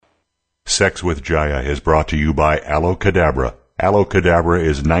Sex with Jaya is brought to you by Aloe Cadabra. Aloe Cadabra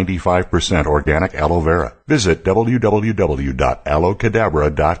is 95% organic aloe vera. Visit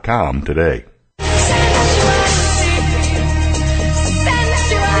www.aloecadabra.com today.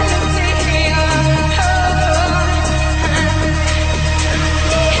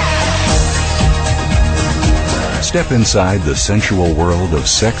 Step inside the sensual world of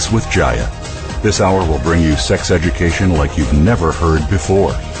Sex with Jaya. This hour will bring you sex education like you've never heard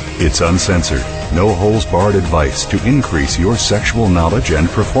before. It's uncensored, no holes barred advice to increase your sexual knowledge and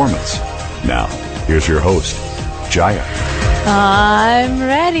performance. Now, here's your host, Jaya. I'm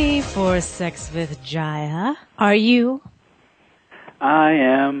ready for Sex with Jaya. Are you? I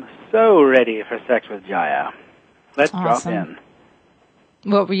am so ready for Sex with Jaya. Let's Awesome. drop in.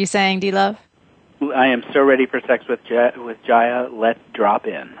 What were you saying, D-Love? I am so ready for Sex with Jaya. Let's drop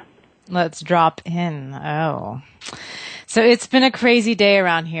in. Let's drop in. Oh. So it's been a crazy day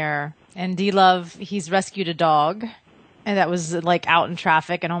around here. And D-Love, he's rescued a dog. And that was like out in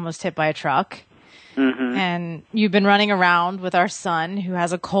traffic and almost hit by a truck. Mm-hmm. And you've been running around with our son who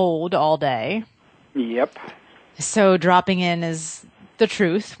has a cold all day. Yep. So dropping in is the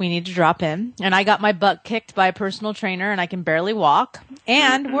truth. We need to drop in. And I got my butt kicked by a personal trainer and I can barely walk.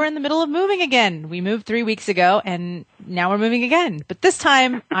 And we're in the middle of moving again. We moved 3 weeks ago and now we're moving again. But this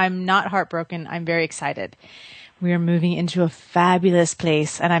time I'm not heartbroken. I'm very excited. We are moving into a fabulous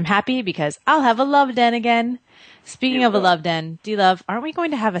place and I'm happy because I'll have a love den again. Speaking of a love den, D-Love, aren't we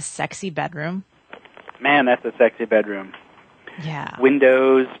going to have a sexy bedroom? Man, that's a sexy bedroom. Yeah.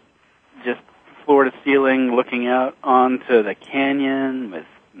 Windows, just floor to ceiling, looking out onto the canyon with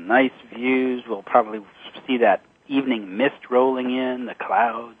nice views. We'll probably see that evening mist rolling in, the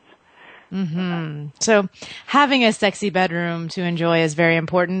clouds. Mm-hmm. So having a sexy bedroom to enjoy is very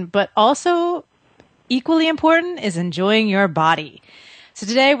important, but also equally important is enjoying your body. So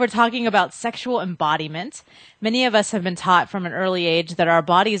today we're talking about sexual embodiment. Many of us have been taught from an early age that our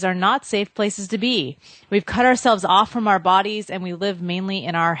bodies are not safe places to be. We've cut ourselves off from our bodies and we live mainly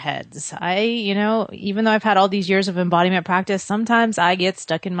in our heads. Even though I've had all these years of embodiment practice, sometimes I get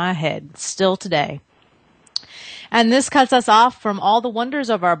stuck in my head, still today. And this cuts us off from all the wonders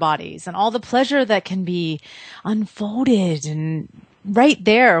of our bodies and all the pleasure that can be unfolded and right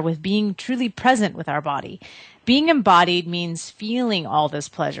there with being truly present with our body. Being embodied means feeling all this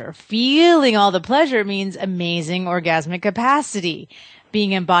pleasure. Feeling all the pleasure means amazing orgasmic capacity.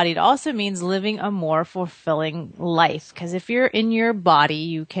 Being embodied also means living a more fulfilling life. Because if you're in your body,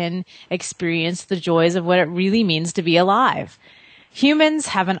 you can experience the joys of what it really means to be alive. Humans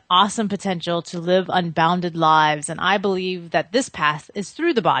have an awesome potential to live unbounded lives, and I believe that this path is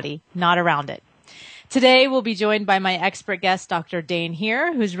through the body, not around it. Today, we'll be joined by my expert guest, Dr. Dain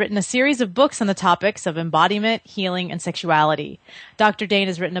Heer, who's written a series of books on the topics of embodiment, healing, and sexuality. Dr. Dain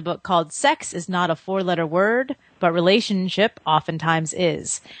has written a book called Sex is Not a Four-Letter Word, but Relationship Oftentimes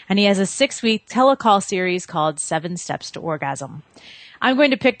Is. And he has a 6-week telecall series called 7 Steps to Orgasm. I'm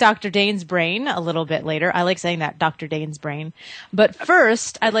going to pick Dr. Dain's brain a little bit later. I like saying that, Dr. Dain's brain. But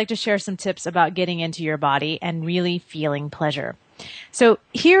first, I'd like to share some tips about getting into your body and really feeling pleasure. So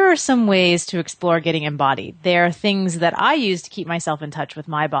here are some ways to explore getting embodied. They are things that I use to keep myself in touch with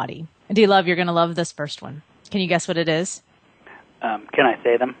my body. D-Love, you're going to love this first one. Can you guess what it is? Can I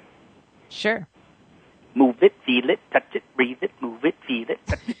say them? Sure. Move it, feel it, touch it, breathe it, move it, feel it,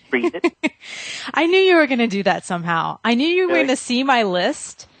 touch it, breathe it. I knew you were going to do that somehow. I knew you were going to see my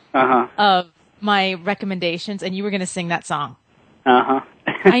list of my recommendations and you were going to sing that song.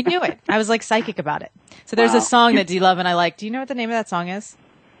 I knew it. I was like psychic about it. So there's a song that D-Love and I like. Do you know what the name of that song is?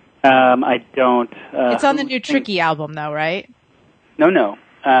 I don't. It's on the new Tricky album, though, right? No. No?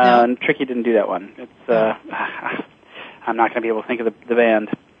 Tricky didn't do that one. It's. I'm not going to be able to think of the band.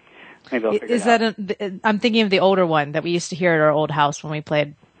 Maybe I'll figure it out. I'm thinking of the older one that we used to hear at our old house when we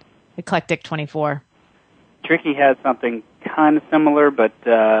played Eclectic 24. Tricky has something kind of similar, but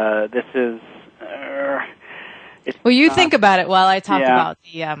this is. Well, you think about it while I talk about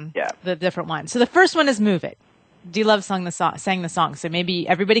the the different ones. So the first one is Move It. D-Love sang the song. So maybe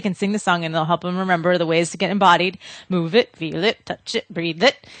everybody can sing the song and they'll help them remember the ways to get embodied. Move it, feel it, touch it, breathe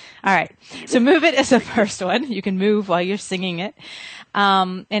it. All right. So Move It is the first one. You can move while you're singing it.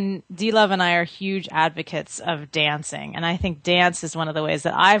 And D-Love and I are huge advocates of dancing. And I think dance is one of the ways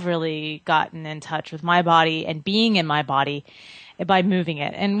that I've really gotten in touch with my body and being in my body. by moving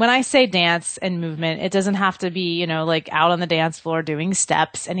it. And when I say dance and movement, it doesn't have to be, like out on the dance floor doing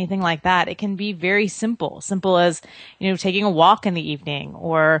steps, anything like that. It can be very simple as, taking a walk in the evening,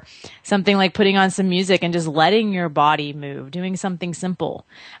 or something like putting on some music and just letting your body move, doing something simple.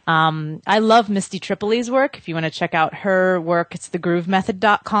 I love Misty Tripoli's work. If you want to check out her work, it's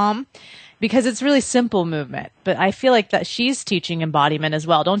thegroovemethod.com. Because it's really simple movement. But I feel like that she's teaching embodiment as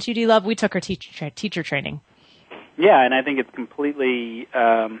well. Don't you, D-Love? We took her teacher training. Yeah, and I think it's completely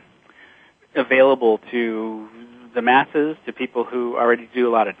available to the masses, to people who already do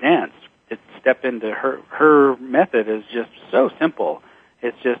a lot of dance. To step into her method is just so simple.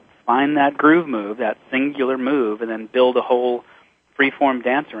 It's just find that groove move, that singular move, and then build a whole free-form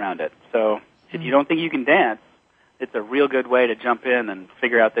dance around it. So if you don't think you can dance, it's a real good way to jump in and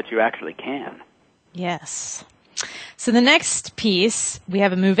figure out that you actually can. Yes. So the next piece, we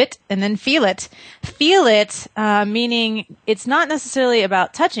have a move it and then feel it. Feel it, meaning it's not necessarily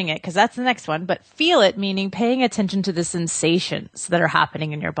about touching it, because that's the next one, but feel it, meaning paying attention to the sensations that are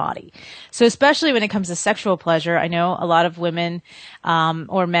happening in your body. So especially when it comes to sexual pleasure, I know a lot of women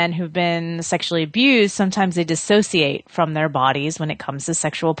or men who've been sexually abused, sometimes they dissociate from their bodies when it comes to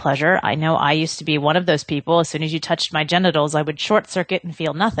sexual pleasure. I know I used to be one of those people. As soon as you touched my genitals, I would short circuit and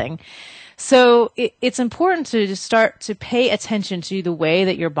feel nothing. So it's important to start to pay attention to the way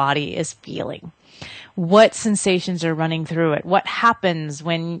that your body is feeling. What sensations are running through it? What happens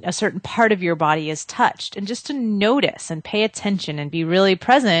when a certain part of your body is touched? And just to notice and pay attention and be really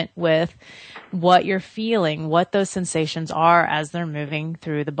present with what you're feeling, what those sensations are as they're moving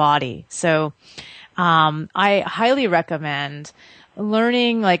through the body. So I highly recommend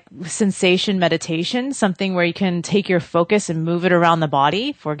learning like sensation meditation, something where you can take your focus and move it around the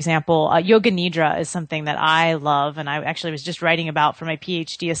body. For example, yoga nidra is something that I love, and I actually was just writing about for my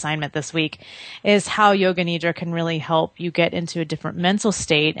PhD assignment this week, is how yoga nidra can really help you get into a different mental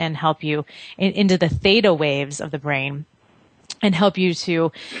state and help you into the theta waves of the brain, and help you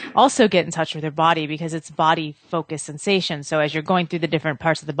to also get in touch with your body, because it's body-focused sensation. So as you're going through the different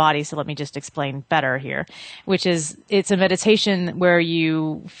parts of the body, so let me just explain better here, which is it's a meditation where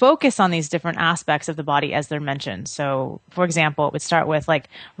you focus on these different aspects of the body as they're mentioned. So, for example, it would start with like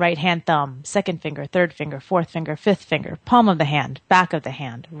right hand thumb, second finger, third finger, fourth finger, fifth finger, palm of the hand, back of the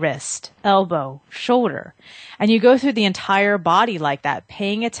hand, wrist, elbow, shoulder. And you go through the entire body like that,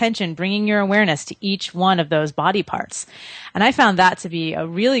 paying attention, bringing your awareness to each one of those body parts. And I found that to be a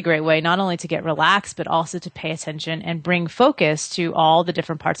really great way, not only to get relaxed, but also to pay attention and bring focus to all the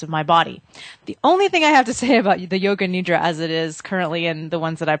different parts of my body. The only thing I have to say about the yoga nidra as it is currently and the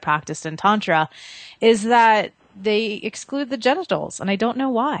ones that I practiced in Tantra is that they exclude the genitals, and I don't know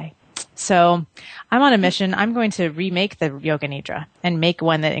why. So I'm on a mission. I'm going to remake the yoga nidra and make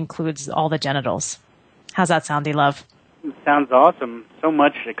one that includes all the genitals. How's that sound, D-Love? Sounds awesome. So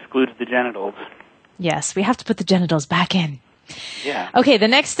much excludes the genitals. Yes, we have to put the genitals back in. Yeah. Okay, the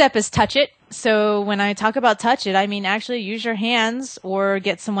next step is touch it. So when I talk about touch it, I mean actually use your hands or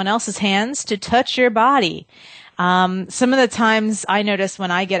get someone else's hands to touch your body. Some of the times I notice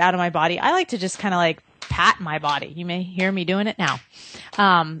when I get out of my body, I like to just kind of like pat my body. You may hear me doing it now.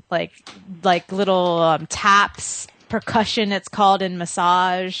 Like little taps, percussion it's called in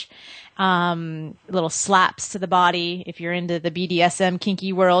massage. Little slaps to the body. If you're into the BDSM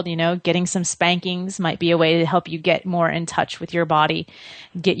kinky world, getting some spankings might be a way to help you get more in touch with your body,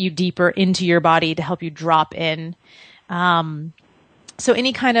 get you deeper into your body to help you drop in. So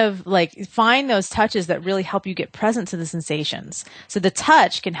any kind of find those touches that really help you get present to the sensations. So the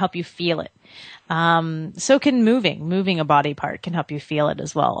touch can help you feel it. So can moving a body part can help you feel it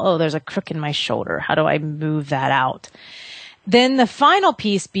as well. Oh, there's a crook in my shoulder. How do I move that out? Then the final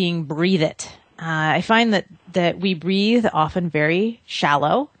piece being breathe it. I find that we breathe often very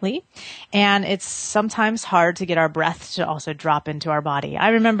shallowly, and it's sometimes hard to get our breath to also drop into our body. I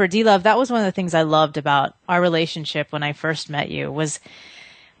remember, D-Love, that was one of the things I loved about our relationship when I first met you, was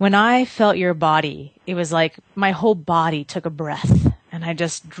when I felt your body, it was like my whole body took a breath. And I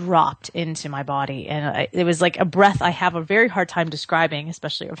just dropped into my body, and it was like a breath I have a very hard time describing,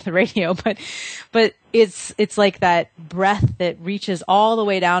 especially over the radio. But it's like that breath that reaches all the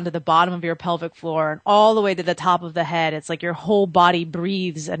way down to the bottom of your pelvic floor and all the way to the top of the head. It's like your whole body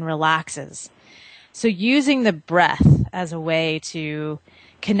breathes and relaxes. So using the breath as a way to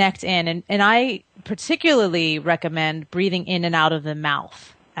connect in, and I particularly recommend breathing in and out of the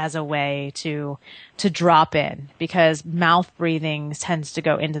mouth as a way to drop in, because mouth breathing tends to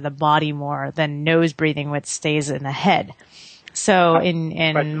go into the body more than nose breathing, which stays in the head. So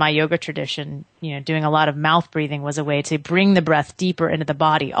in my yoga tradition, doing a lot of mouth breathing was a way to bring the breath deeper into the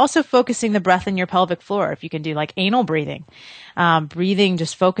body. Also focusing the breath in your pelvic floor. If you can do like anal breathing,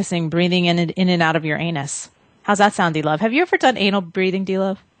 just focusing, breathing in and out of your anus. How's that sound, D-Love? Have you ever done anal breathing,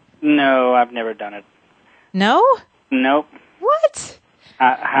 D-Love? No, I've never done it. No? Nope. What?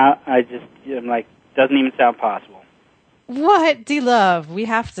 I'm like, doesn't even sound possible. What, D-Love? We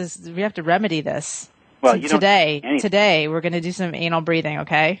have to remedy this. Well, today we're going to do some anal breathing,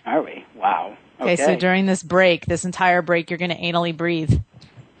 okay? Are we? Wow. Okay, so during this entire break, you're going to anally breathe.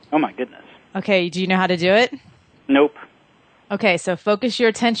 Oh my goodness. Okay, do you know how to do it? Nope. Okay, so focus your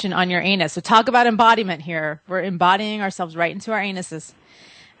attention on your anus. So talk about embodiment here. We're embodying ourselves right into our anuses.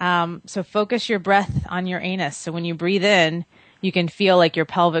 So focus your breath on your anus. So when you breathe in, you can feel like your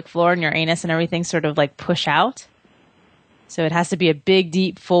pelvic floor and your anus and everything sort of like push out. So it has to be a big,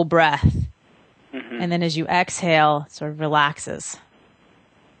 deep, full breath. Mm-hmm. And then as you exhale, it sort of relaxes.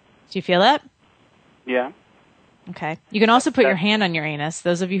 Do you feel that? Yeah. Okay. You can also put your hand on your anus.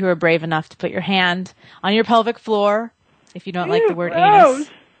 Those of you who are brave enough to put your hand on your pelvic floor, if you don't like the word anus.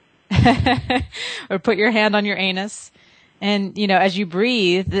 Or put your hand on your anus. And, as you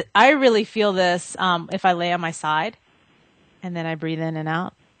breathe, I really feel this if I lay on my side and then I breathe in and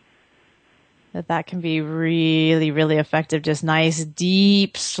out. That can be really, really effective. Just nice,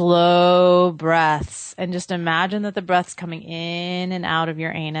 deep, slow breaths. And just imagine that the breath's coming in and out of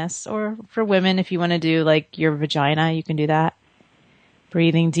your anus. Or for women, if you want to do like your vagina, you can do that.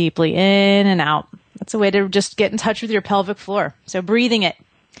 Breathing deeply in and out. That's a way to just get in touch with your pelvic floor. So breathing it.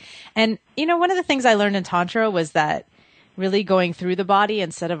 And, one of the things I learned in Tantra was that really going through the body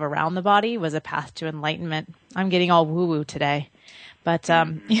instead of around the body was a path to enlightenment. I'm getting all woo-woo today. But,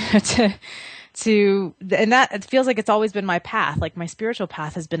 and that it feels like it's always been my path. Like my spiritual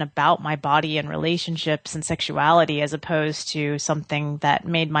path has been about my body and relationships and sexuality as opposed to something that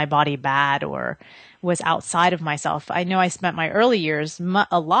made my body bad or was outside of myself. I know I spent my early years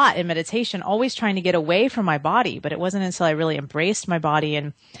a lot in meditation, always trying to get away from my body, but it wasn't until I really embraced my body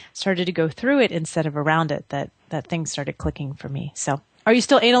and started to go through it instead of around it that things started clicking for me. So are you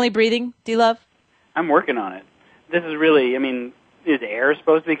still anally breathing, D-Love? I'm working on it. This is really, is air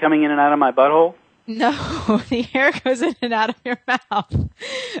supposed to be coming in and out of my butthole? No, the air goes in and out of your mouth.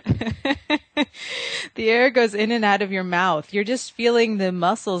 The air goes in and out of your mouth. You're just feeling the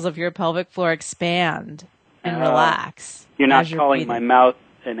muscles of your pelvic floor expand and relax. You're not calling my mouth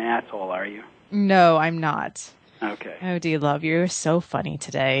an asshole, are you? No, I'm not. Okay. Oh, D-Love, you're so funny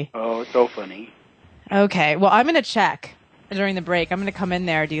today. Oh, so funny. Okay, well, I'm going to check during the break. I'm going to come in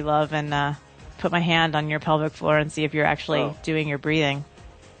there, D-Love, and put my hand on your pelvic floor and see if you're actually doing your breathing.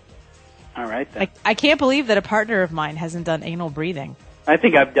 All right, then. I can't believe that a partner of mine hasn't done anal breathing. I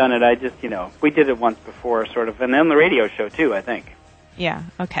think I've done it. I just, we did it once before, sort of, and then the radio show, too, I think. Yeah,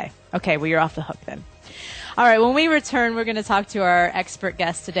 okay. Okay, well, you're off the hook then. All right, when we return, we're going to talk to our expert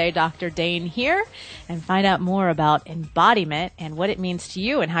guest today, Dr. Dain Heer, and find out more about embodiment and what it means to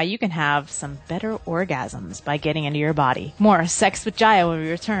you and how you can have some better orgasms by getting into your body. More Sex with Jaya when we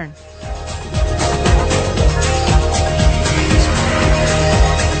return.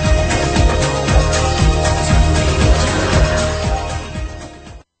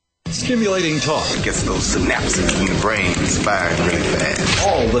 Stimulating talk. It gets those synapses in the brain firing really fast.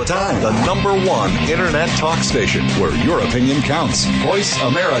 All the time. The #1 Internet talk station where your opinion counts.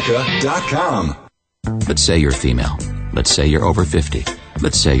 VoiceAmerica.com. Let's say you're female. Let's say you're over 50.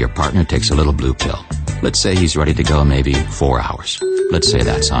 Let's say your partner takes a little blue pill. Let's say he's ready to go maybe 4 hours. Let's say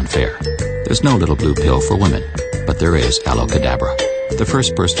that's unfair. There's no little blue pill for women, but there is Aloe Cadabra, the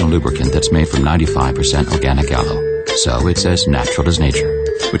first personal lubricant that's made from 95% organic aloe. So it's as natural as nature,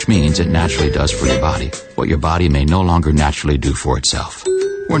 which means it naturally does for your body what your body may no longer naturally do for itself.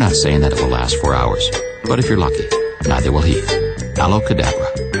 We're not saying that it will last 4 hours, but if you're lucky, neither will he. Aloe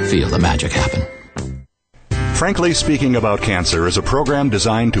Cadabra. Feel the magic happen. Frankly Speaking About Cancer is a program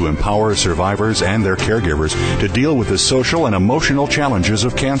designed to empower survivors and their caregivers to deal with the social and emotional challenges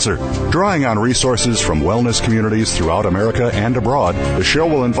of cancer. Drawing on resources from wellness communities throughout America and abroad, the show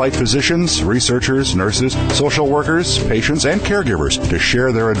will invite physicians, researchers, nurses, social workers, patients, and caregivers to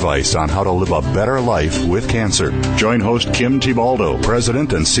share their advice on how to live a better life with cancer. Join host Kim Tibaldo,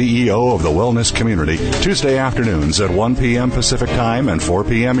 President and CEO of the Wellness Community, Tuesday afternoons at 1 p.m. Pacific Time and 4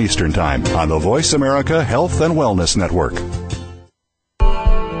 p.m. Eastern Time on the Voice America Health and Wellness Network.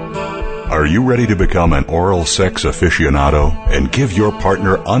 Are you ready to become an oral sex aficionado and give your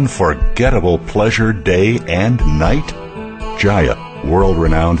partner unforgettable pleasure day and night? Jaya,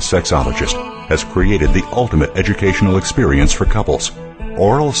 world-renowned sexologist, has created the ultimate educational experience for couples.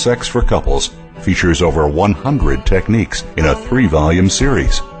 Oral Sex for Couples features over 100 techniques in a 3-volume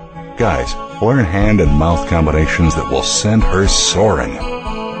series. Guys, learn hand and mouth combinations that will send her soaring.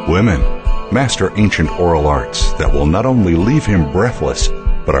 Women, master ancient oral arts that will not only leave him breathless,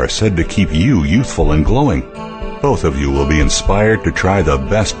 but are said to keep you youthful and glowing. Both of you will be inspired to try the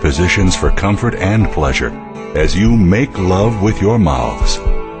best positions for comfort and pleasure as you make love with your mouths.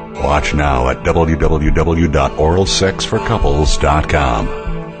 Watch now at www.oralsexforcouples.com.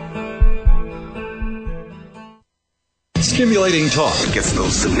 Stimulating talk. It gets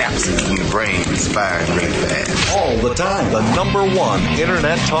those synapses in the brain firing really fast. All the time. The #1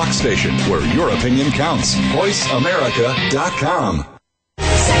 Internet talk station where your opinion counts. VoiceAmerica.com.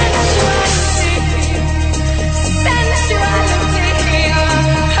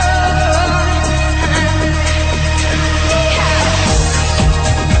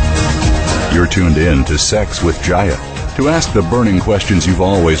 You're tuned in to Sex with Jaya. To ask the burning questions you've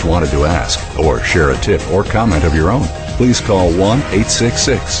always wanted to ask, or share a tip or comment of your own, please call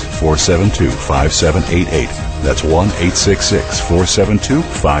 1-866-472-5788. That's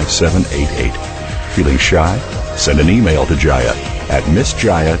 1-866-472-5788. Feeling shy? Send an email to Jaya at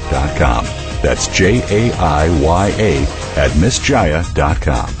missjaya.com. That's Jaya at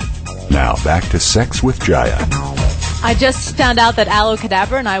missjaya.com. Now back to Sex with Jaya. I just found out that Aloe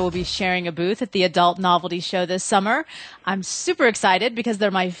Cadabra and I will be sharing a booth at the Adult Novelty Show this summer. I'm super excited because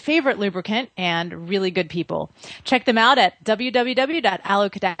they're my favorite lubricant and really good people. Check them out at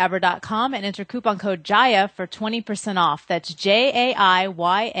www.aloecadabra.com and enter coupon code JAYA for 20% off. That's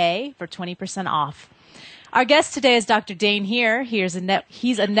JAIYA for 20% off. Our guest today is Dr. Dain Heer. He's a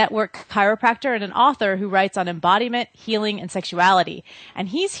network chiropractor and an author who writes on embodiment, healing, and sexuality. And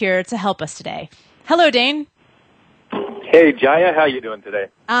he's here to help us today. Hello, Dain. Hey, Jaya, how you doing today?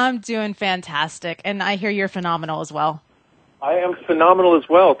 I'm doing fantastic, and I hear you're phenomenal as well. I am phenomenal as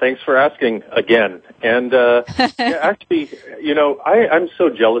well. Thanks for asking again. And actually, I'm so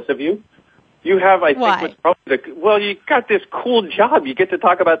jealous of you. You have, I think, what's probably you got this cool job. You get to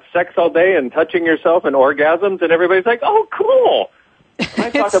talk about sex all day and touching yourself and orgasms, and everybody's like, "Oh, cool." When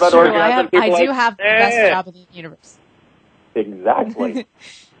I talk about orgasms, I do have the best job in the universe. Exactly.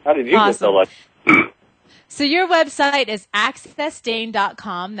 How did you get so lucky? So your website is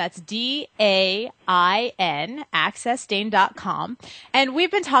accessdain.com. That's DAIN, accessdain.com. And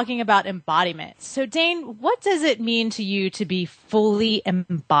we've been talking about embodiment. So, Dain, what does it mean to you to be fully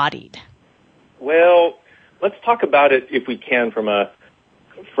embodied? Well, let's talk about it, if we can, from an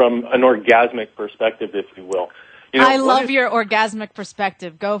orgasmic perspective, if you will. I love your orgasmic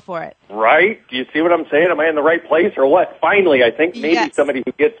perspective. Go for it. Right? Do you see what I'm saying? Am I in the right place or what? Finally, I think maybe somebody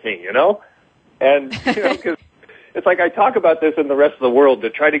who gets me, And, because it's like I talk about this in the rest of the world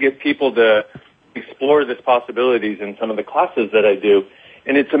to try to get people to explore these possibilities in some of the classes that I do.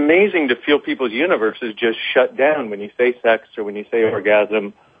 And it's amazing to feel people's universes just shut down when you say sex or when you say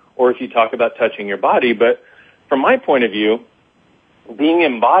orgasm or if you talk about touching your body. But from my point of view, being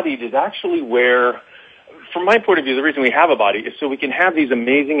embodied is actually where, from my point of view, the reason we have a body is so we can have these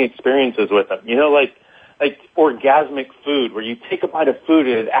amazing experiences with them. Like orgasmic food, where you take a bite of food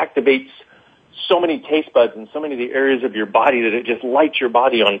and it activates so many taste buds in so many of the areas of your body that it just lights your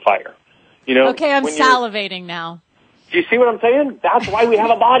body on fire. Okay, I'm salivating now. Do you see what I'm saying? That's why we have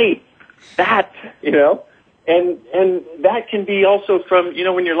a body. And that can be also from,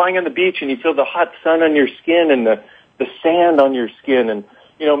 when you're lying on the beach and you feel the hot sun on your skin and the sand on your skin, and,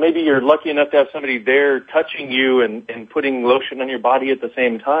 maybe you're lucky enough to have somebody there touching you and putting lotion on your body at the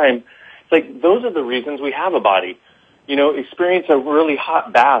same time. It's like, those are the reasons we have a body. Experience a really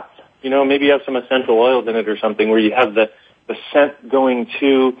hot bath. Maybe you have some essential oils in it or something where you have the scent going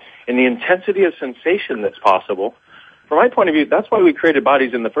to and the intensity of sensation that's possible. From my point of view, that's why we created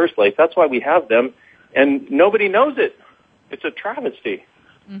bodies in the first place. That's why we have them, and nobody knows it. It's a travesty.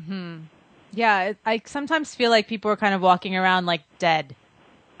 Mm-hmm. Yeah, I sometimes feel like people are kind of walking around like dead.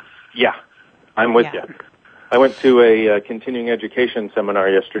 Yeah, I'm with you. I went to a continuing education seminar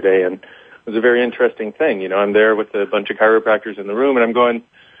yesterday, and it was a very interesting thing. I'm there with a bunch of chiropractors in the room, and I'm going,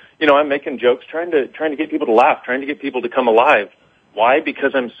 I'm making jokes, trying to get people to laugh, trying to get people to come alive. Why?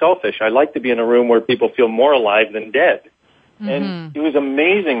 Because I'm selfish. I like to be in a room where people feel more alive than dead. Mm-hmm. And it was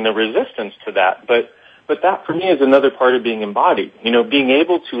amazing, the resistance to that. But that for me is another part of being embodied. Being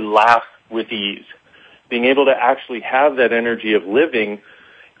able to laugh with ease, being able to actually have that energy of living.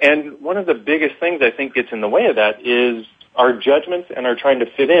 And one of the biggest things I think gets in the way of that is our judgments and our trying to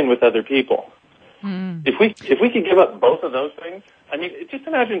fit in with other people. Mm. If we could give up both of those things, just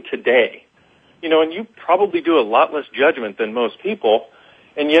imagine today, and you probably do a lot less judgment than most people,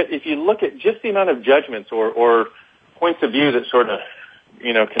 and yet if you look at just the amount of judgments or points of view that sort of,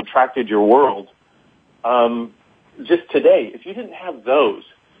 contracted your world. Just today, if you didn't have those,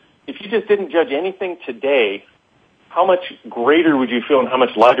 if you just didn't judge anything today, how much greater would you feel and how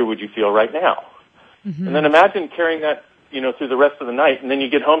much lighter would you feel right now? Mm-hmm. And then imagine carrying that, through the rest of the night, and then you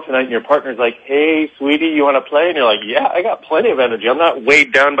get home tonight and your partner's like, hey, sweetie, you want to play? And you're like, yeah, I got plenty of energy. I'm not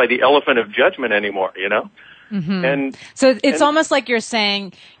weighed down by the elephant of judgment anymore, Mm-hmm. And so it's almost like you're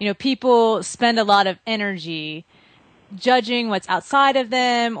saying, people spend a lot of energy judging what's outside of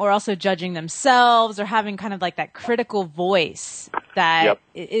them, or also judging themselves, or having kind of like that critical voice that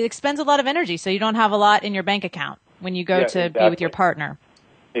it expends a lot of energy. So you don't have a lot in your bank account when you go to be with your partner.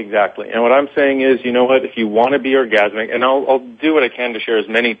 Exactly. And what I'm saying is, you know what, if you want to be orgasmic, and I'll do what I can to share as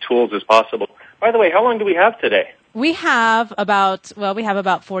many tools as possible. By the way, how long do we have today? We have about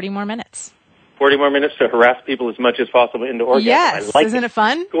 40 more minutes. 40 more minutes to harass people as much as possible into orgasm. Yes. Isn't it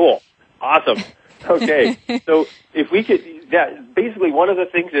fun? Cool. Awesome. Okay. So if we could, basically one of the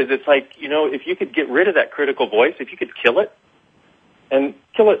things is it's like, if you could get rid of that critical voice, if you could kill it, and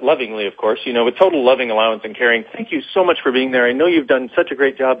kill it lovingly, of course, with total loving allowance and caring. Thank you so much for being there. I know you've done such a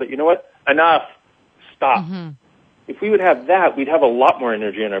great job, but you know what? Enough. Stop. Mm-hmm. If we would have that, we'd have a lot more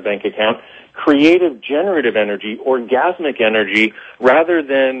energy in our bank account, creative, generative energy, orgasmic energy, rather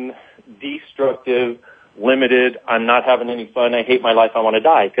than destructive, limited, I'm not having any fun, I hate my life, I want to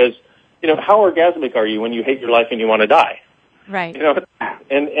die. Because, how orgasmic are you when you hate your life and you want to die? Right.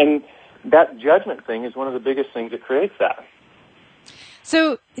 And that judgment thing is one of the biggest things that creates that.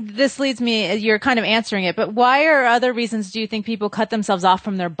 So this leads me, you're kind of answering it, but why or other reasons do you think people cut themselves off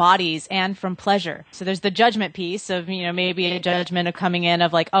from their bodies and from pleasure? So there's the judgment piece of, maybe a judgment of coming in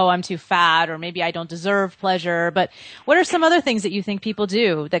of like, oh, I'm too fat, or maybe I don't deserve pleasure. But what are some other things that you think people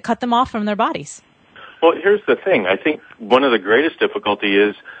do that cut them off from their bodies? Well, here's the thing. I think one of the greatest difficulty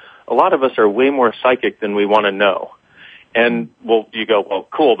is a lot of us are way more psychic than we want to know. And, you go, well,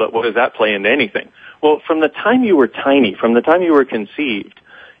 cool, but what does that play into anything? Well, from the time you were tiny, from the time you were conceived,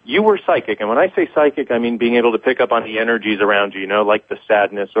 you were psychic. And when I say psychic, I mean being able to pick up on the energies around you, like the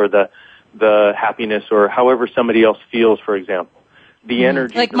sadness or the happiness or however somebody else feels, for example. The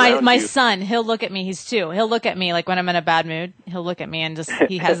energy. Like my son, he'll look at me, he's 2. He'll look at me like when I'm in a bad mood, he'll look at me and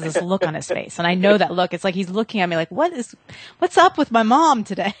he has this look on his face. And I know that look. It's like he's looking at me like, what's up with my mom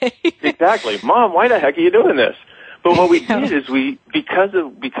today? Exactly. Mom, why the heck are you doing this? But what we did is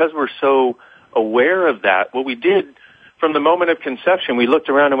because we're so aware of that, what we did from the moment of conception, we looked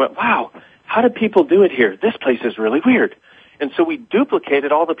around and went, wow, how do people do it here? This place is really weird. And so we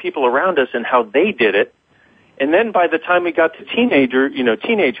duplicated all the people around us and how they did it. And then by the time we got to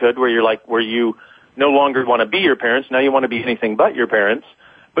teenagehood, where you no longer want to be your parents, now you want to be anything but your parents,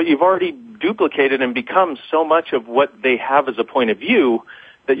 but you've already duplicated and become so much of what they have as a point of view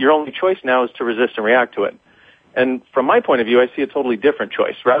that your only choice now is to resist and react to it. And from my point of view, I see a totally different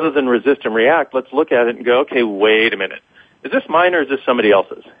choice. Rather than resist and react, let's look at it and go, okay, wait a minute. Is this mine or is this somebody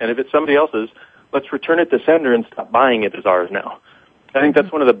else's? And if it's somebody else's, let's return it to sender and stop buying it as ours now. I think that's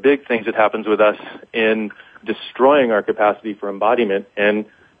one of the big things that happens with us in destroying our capacity for embodiment and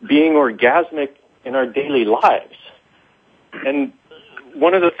being orgasmic in our daily lives. And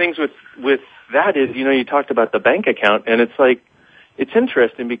one of the things with that is, you talked about the bank account, and it's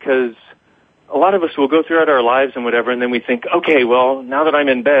interesting because a lot of us will go throughout our lives and whatever, and then we think, okay, well, now that I'm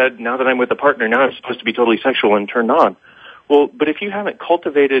in bed, now that I'm with a partner, now I'm supposed to be totally sexual and turned on. Well, but if you haven't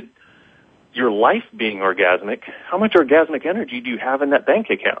cultivated your life being orgasmic, how much orgasmic energy do you have in that bank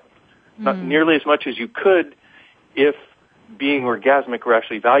account? Not nearly as much as you could if being orgasmic were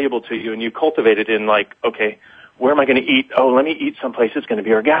actually valuable to you and you cultivated in okay, where am I going to eat? Oh, let me eat someplace that's going to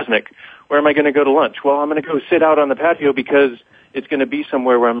be orgasmic. Where am I going to go to lunch? Well, I'm going to go sit out on the patio because it's going to be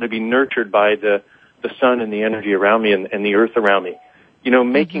somewhere where I'm going to be nurtured by the sun and the energy around me and the earth around me.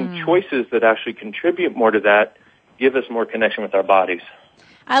 Making choices that actually contribute more to that give us more connection with our bodies.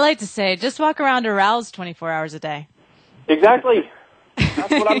 I like to say, just walk around aroused 24 hours a day. Exactly.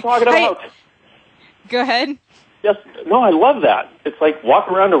 That's what I'm talking about. Go ahead. Yes. No, I love that. It's like walk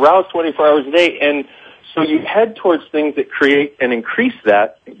around aroused 24 hours a day. And so you head towards things that create and increase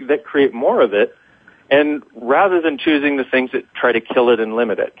that create more of it. And rather than choosing the things that try to kill it and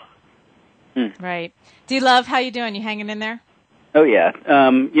limit it. Right. D-Love, how you doing? You hanging in there? Oh, yeah.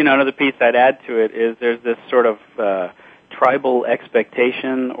 Another piece I'd add to it is there's this sort of tribal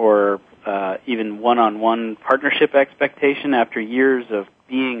expectation or even one-on-one partnership expectation after years of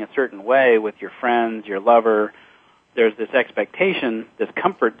being a certain way with your friends, your lover. There's this expectation, this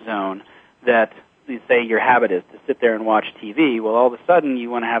comfort zone that you say your habit is to sit there and watch TV. Well, all of a sudden you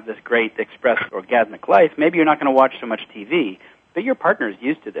want to have this great expressed orgasmic life. Maybe you're not going to watch so much TV, but your partner is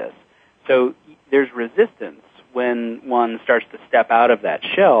used to this. So there's resistance when one starts to step out of that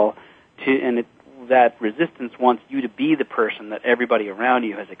shell, that resistance wants you to be the person that everybody around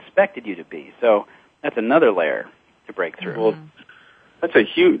you has expected you to be. So that's another layer to break through. Well, that's a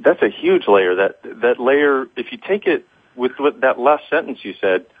huge layer. That layer, if you take it with what that last sentence you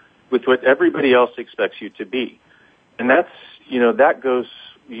said, with what everybody else expects you to be, and that's, that goes,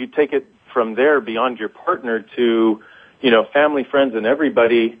 you take it from there beyond your partner to, family, friends, and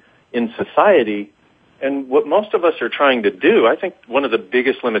everybody in society. And what most of us are trying to do, I think one of the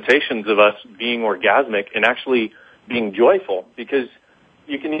biggest limitations of us being orgasmic and actually being joyful, because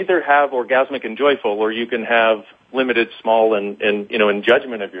you can either have orgasmic and joyful, or you can have limited, small, and in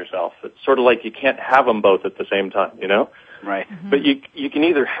judgment of yourself. It's sort of like you can't have them both at the same time, Right. Mm-hmm. But you can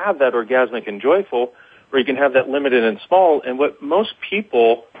either have that orgasmic and joyful, or you can have that limited and small. And what most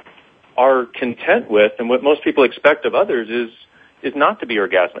people are content with, and what most people expect of others, is not to be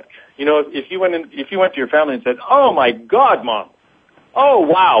orgasmic. If you went to your family and said, "Oh my God, Mom, oh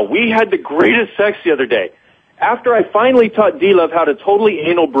wow, we had the greatest sex the other day. After I finally taught D-Love how to totally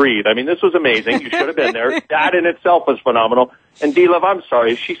anal breathe. I mean, this was amazing. You should have been there. That in itself was phenomenal. And D-Love, I'm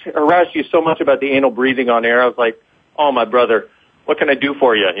sorry, she harassed you so much about the anal breathing on air. I was like, oh my brother, what can I do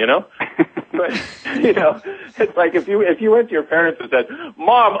for you? But it's like if you went to your parents and said,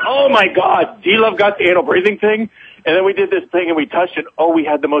 "Mom, oh my God, D-Love got the anal breathing thing, and then we did this thing and we touched it. Oh, we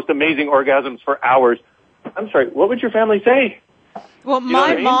had the most amazing orgasms for hours." I'm sorry, what would your family say? Well,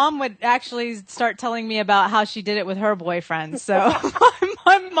 my mom would actually start telling me about how she did it with her boyfriend. So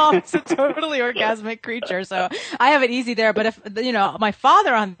my mom's a totally orgasmic creature. So I have it easy there. But if, my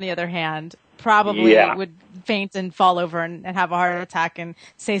father, on the other hand, probably would faint and fall over and have a heart attack and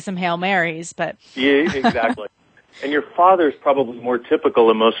say some Hail Marys. But yeah, exactly. And your father's probably more typical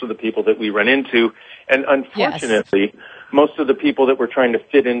of most of the people that we run into. And unfortunately, most of the people that we're trying to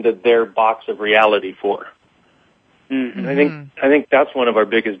fit into their box of reality for. Mm-hmm. And I think that's one of our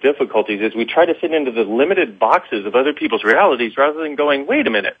biggest difficulties, is we try to fit into the limited boxes of other people's realities rather than going, wait a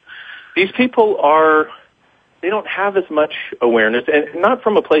minute, these people they don't have as much awareness, and not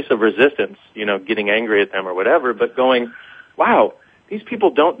from a place of resistance, getting angry at them or whatever, but going, wow, these people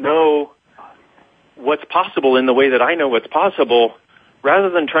don't know what's possible in the way that I know what's possible. Rather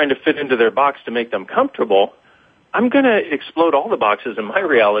than trying to fit into their box to make them comfortable, I'm going to explode all the boxes in my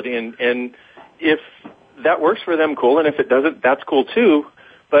reality, and if that works for them, cool, and if it doesn't, that's cool too,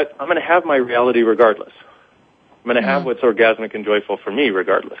 but I'm going to have my reality regardless. I'm going to have what's orgasmic and joyful for me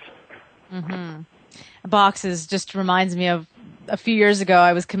regardless. Mm-hmm. Boxes just reminds me of a few years ago,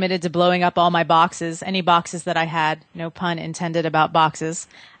 I was committed to blowing up all my boxes, any boxes that I had, no pun intended about boxes.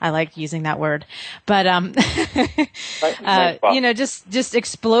 I like using that word. But, just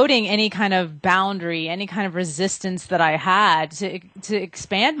exploding any kind of boundary, any kind of resistance that I had to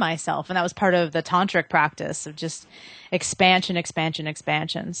expand myself. And that was part of the tantric practice of just expansion.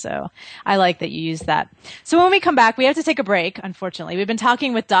 So I like that you use that. So when we come back, we have to take a break, unfortunately. We've been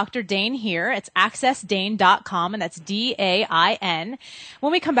talking with Dr. Dain Heer. It's accessdain.com, and that's DAIN.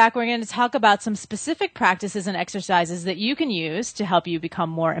 When we come back, we're going to talk about some specific practices and exercises that you can use to help you become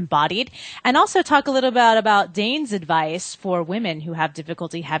more embodied, and also talk a little bit about Dain's advice for women who have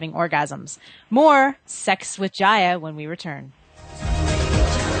difficulty having orgasms. More Sex with Jaya when we return.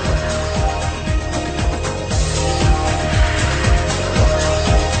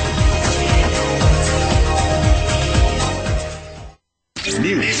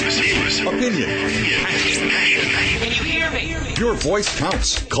 News, opinion, Can you hear me? your voice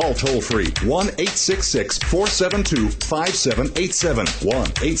counts. Call toll free 1-866-472-5787.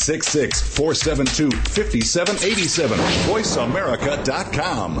 1-866-472-5787.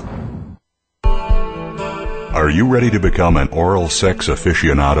 VoiceAmerica.com. Are you ready to become an oral sex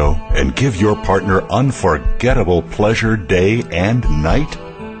aficionado and give your partner unforgettable pleasure day and night?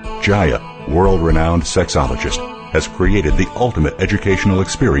 Jaya, world-renowned sexologist, has created the ultimate educational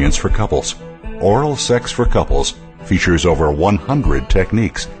experience for couples. Oral Sex for Couples features over 100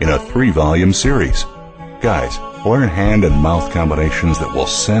 techniques in a 3-volume series. Guys, learn hand and mouth combinations that will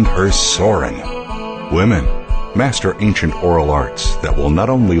send her soaring. Women, master ancient oral arts that will not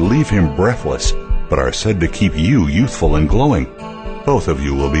only leave him breathless, but are said to keep you youthful and glowing. Both of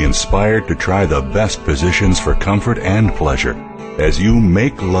you will be inspired to try the best positions for comfort and pleasure as you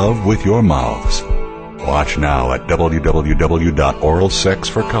make love with your mouths. Watch now at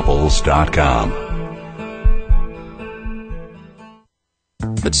www.oralsexforcouples.com.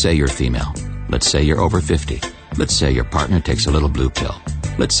 Let's say you're female. Let's say you're over 50. Let's say your partner takes a little blue pill.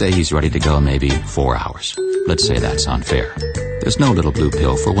 Let's say he's ready to go maybe 4 hours. Let's say that's unfair. There's no little blue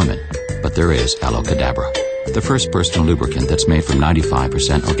pill for women, but there is Aloe Cadabra, the first personal lubricant that's made from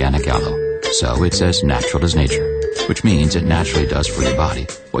 95% organic aloe. So it's as natural as nature, which means it naturally does for your body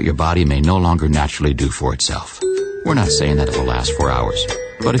what your body may no longer naturally do for itself. We're not saying that it will last 4 hours,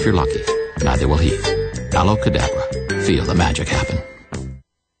 but if you're lucky, neither will he. Alocadabra. Feel the magic happen.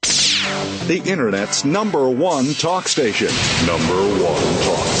 The Internet's #1 talk station. #1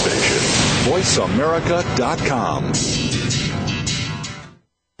 talk station. VoiceAmerica.com.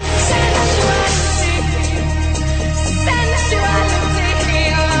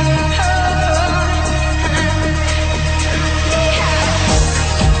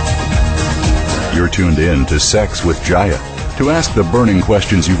 You're tuned in to Sex with Jaya. To ask the burning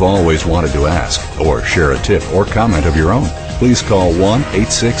questions you've always wanted to ask, or share a tip or comment of your own, please call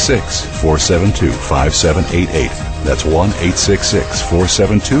 1-866-472-5788. That's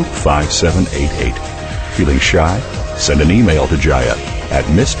 1-866-472-5788. Feeling shy? Send an email to Jaya at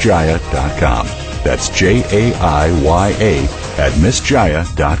MissJaya.com. That's JAIYA at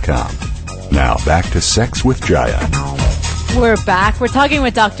MissJaya.com. Now back to Sex with Jaya. We're back. We're talking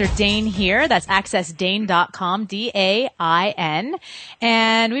with Dr. Dain Heer. That's accessdain.com, DAIN.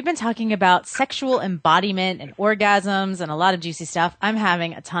 And we've been talking about sexual embodiment and orgasms and a lot of juicy stuff. I'm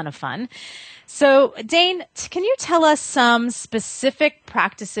having a ton of fun. So, Dain, can you tell us some specific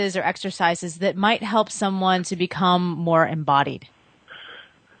practices or exercises that might help someone to become more embodied?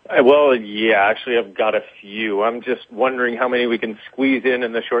 Well, yeah, actually I've got a few. I'm just wondering how many we can squeeze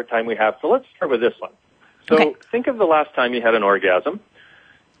in the short time we have. So let's start with this one. So Think of the last time you had an orgasm.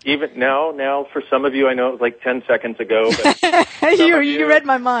 Even now, for some of you, I know it was like 10 seconds ago. But you read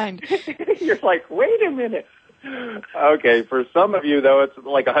my mind. You're like, wait a minute. Okay, for some of you, though, it's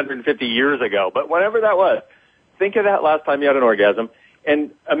like 150 years ago. But whenever that was, think of that last time you had an orgasm.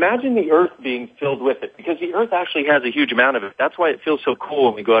 And imagine the earth being filled with it, because the earth actually has a huge amount of it. That's why it feels so cool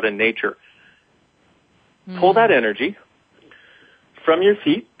when we go out in nature. Pull that energy from your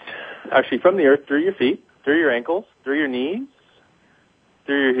feet, actually from the earth through your feet, through your ankles, through your knees,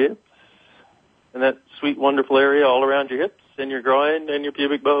 through your hips, and that sweet, wonderful area all around your hips, and your groin, and your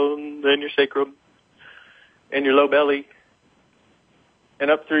pubic bone, and your sacrum, and your low belly,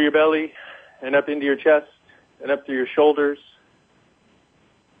 and up through your belly, and up into your chest, and up through your shoulders,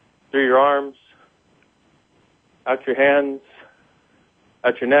 through your arms, out your hands,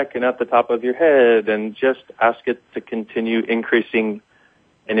 out your neck, and out the top of your head, and just ask it to continue increasing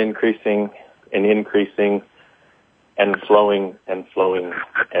and increasing and increasing and flowing and flowing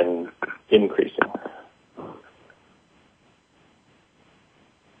and increasing.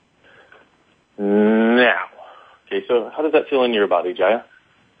 Now, okay, so how does that feel in your body, Jaya?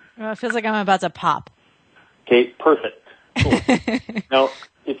 Well, it feels like I'm about to pop. Okay, perfect. Cool. Now,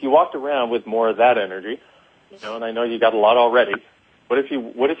 if you walked around with more of that energy, and I know you got a lot already, what if you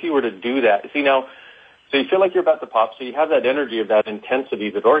were to do that? See, now, so you feel like you're about to pop, so you have that energy of that intensity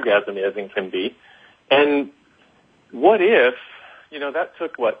that orgasm is and can be. And what if, that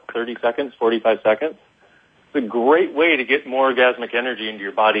took, 30 seconds, 45 seconds? It's a great way to get more orgasmic energy into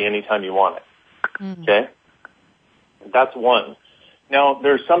your body anytime you want it. Mm-hmm. Okay? That's one. Now,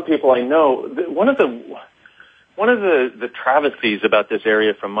 there's some people I know, one of the travesties about this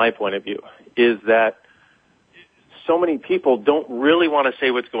area from my point of view is that so many people don't really want to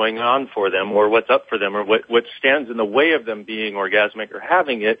say what's going on for them or what's up for them or what stands in the way of them being orgasmic or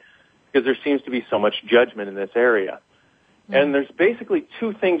having it, because there seems to be so much judgment in this area. Mm-hmm. And there's basically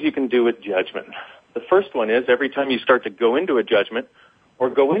two things you can do with judgment. The first one is every time you start to go into a judgment or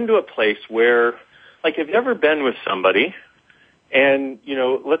go into a place where, like, have you ever been with somebody and,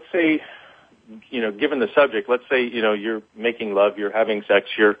 let's say, given the subject, let's say, you're making love, you're having sex,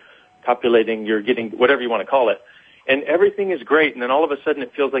 you're copulating, you're getting whatever you want to call it, and everything is great, and then all of a sudden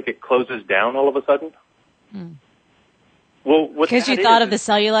it feels like it closes down all of a sudden. Mm. Well, because you thought of the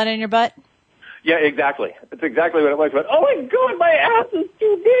cellulite in your butt? Yeah, exactly. That's exactly what it was. But, oh my God, my ass is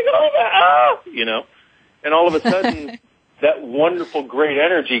too big. Oh, and all of a sudden that wonderful, great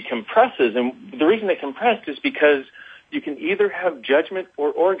energy compresses, and the reason it compressed is because you can either have judgment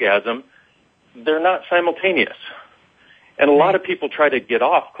or orgasm. They're not simultaneous. And a lot of people try to get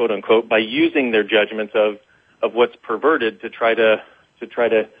off, quote unquote, by using their judgments of what's perverted to try to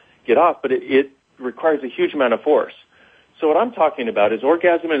get off, but it requires a huge amount of force. So what I'm talking about is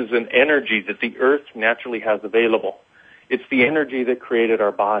orgasm is an energy that the earth naturally has available. It's the energy that created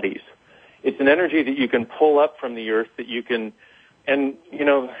our bodies. It's an energy that you can pull up from the earth that you can, and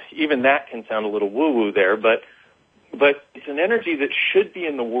even that can sound a little woo-woo there, but it's an energy that should be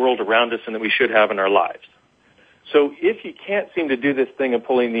in the world around us and that we should have in our lives. So if you can't seem to do this thing of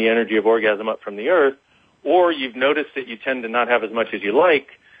pulling the energy of orgasm up from the earth, or you've noticed that you tend to not have as much as you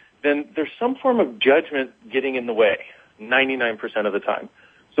like, then there's some form of judgment getting in the way, 99% of the time.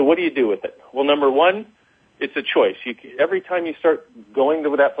 So what do you do with it? Well, number one, it's a choice. Every time you start going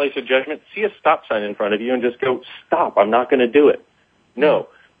to that place of judgment, see a stop sign in front of you and just go, stop, I'm not going to do it. No.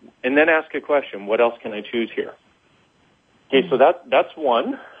 And then ask a question, what else can I choose here? Okay, so that's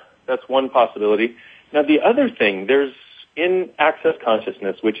one. That's one possibility. Now, the other thing, there's in access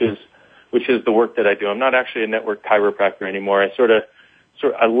consciousness, which is the work that I do. I'm not actually a network chiropractor anymore.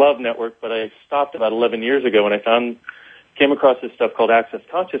 I love network, but I stopped about 11 years ago when I came across this stuff called access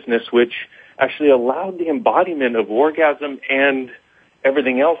consciousness, which actually allowed the embodiment of orgasm and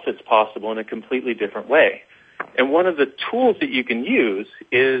everything else that's possible in a completely different way. And one of the tools that you can use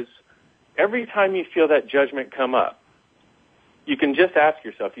is every time you feel that judgment come up, you can just ask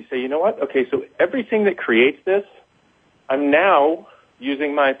yourself, you say, you know what? Okay, so everything that creates this, I'm now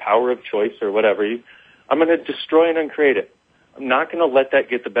using my power of choice or whatever. I'm going to destroy and uncreate it. I'm not going to let that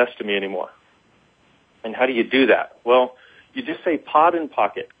get the best of me anymore. And how do you do that? Well, you just say pod and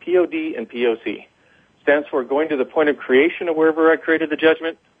pocket, P-O-D and P-O-C. Stands for going to the point of creation of wherever I created the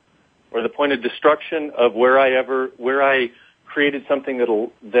judgment, or the point of destruction of where I created something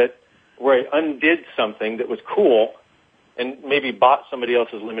where I undid something that was cool and maybe bought somebody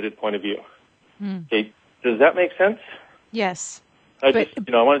else's limited point of view. Okay, does that make sense? Yes. I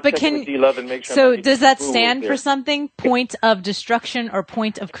want to check in with D-Love and make sure. So does that stand for something? Point of destruction or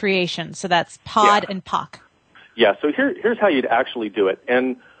point of creation? So that's pod and POC. Yeah, so here's how you'd actually do it.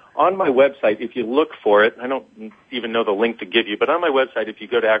 And on my website, if you look for it, I don't even know the link to give you, but on my website, if you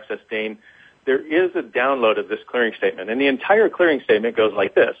go to Access Dain, there is a download of this clearing statement. And the entire clearing statement goes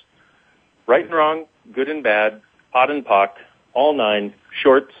like this. Right and wrong, good and bad, pod and POC, all nine,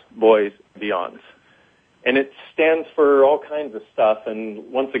 shorts, boys, beyonds. And it stands for all kinds of stuff.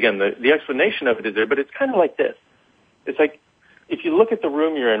 And once again, the explanation of it is there, but it's kind of like this. It's like, if you look at the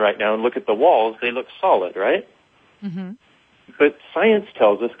room you're in right now and look at the walls, they look solid, right? Mm-hmm. But science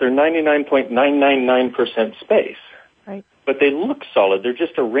tells us they're 99.999% space. Right. But they look solid. They're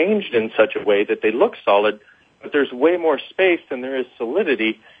just arranged in such a way that they look solid, but there's way more space than there is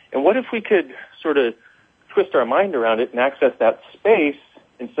solidity. And what if we could sort of twist our mind around it and access that space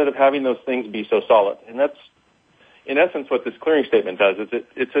instead of having those things be so solid? And that's, in essence, what this clearing statement does. Is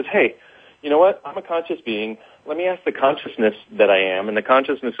it says, hey, you know what? I'm a conscious being. Let me ask the consciousness that I am and the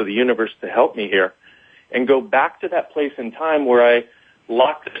consciousness of the universe to help me here and go back to that place in time where I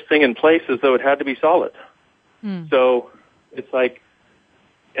locked this thing in place as though it had to be solid. So it's like,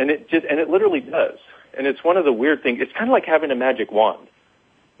 and it literally does. And it's one of the weird things. It's kind of like having a magic wand,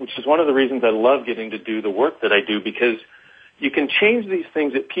 which is one of the reasons I love getting to do the work that I do, because you can change these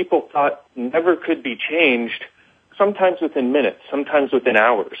things that people thought never could be changed, sometimes within minutes, sometimes within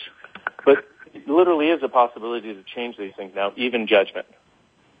hours. But it literally is a possibility to change these things now, even judgment.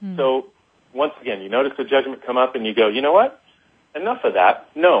 So once again, you notice the judgment come up and you go, you know what? Enough of that.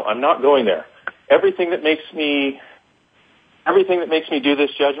 No, I'm not going there. Everything that makes me do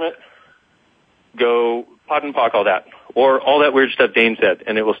this judgment, go pod and POC all that. Or all that weird stuff Dain said,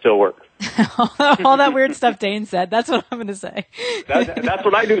 and it will still work. All that weird stuff Dain said. That's what I'm going to say. That's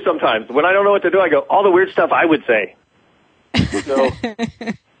what I do sometimes. When I don't know what to do, I go, all the weird stuff I would say. So,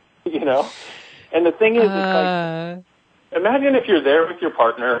 and the thing is, it's like, imagine if you're there with your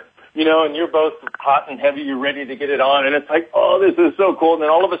partner, and you're both hot and heavy, you're ready to get it on, and it's like, oh, this is so cool, and then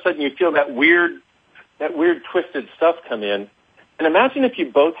all of a sudden you feel that weird twisted stuff come in. And imagine if you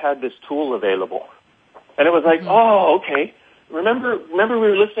both had this tool available. And it was like, oh, okay. Remember we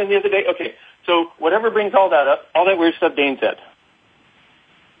were listening the other day? Okay, so whatever brings all that up, all that weird stuff Dain said.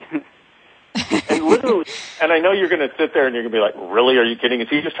 And literally, and I know you're going to sit there and you're going to be like, really? Are you kidding? Is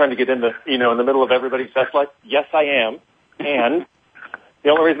he just trying to get in the middle of everybody's sex life? Yes, I am. And the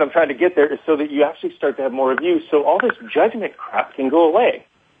only reason I'm trying to get there is so that you actually start to have more of you, so all this judgment crap can go away.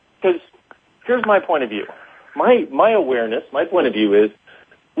 Because here's my point of view. My awareness, my point of view is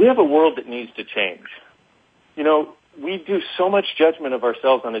we have a world that needs to change. We do so much judgment of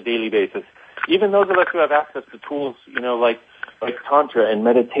ourselves on a daily basis. Even those of us who have access to tools, like Tantra and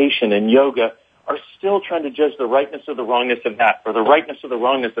meditation and yoga, are still trying to judge the rightness or the wrongness of that, or the rightness or the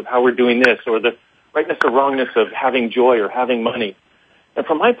wrongness of how we're doing this, or the rightness or wrongness of having joy or having money. And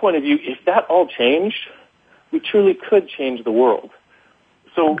from my point of view, if that all changed, we truly could change the world.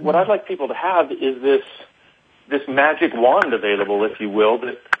 So what I'd like people to have is this magic wand available, if you will,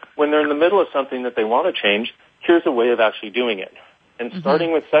 that when they're in the middle of something that they want to change, here's a way of actually doing it. And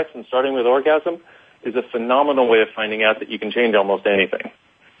starting with sex and starting with orgasm is a phenomenal way of finding out that you can change almost anything.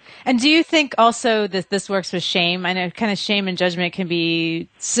 And do you think also that this works with shame? I know kind of shame and judgment can be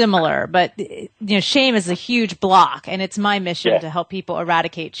similar, but shame is a huge block, and it's my mission to help people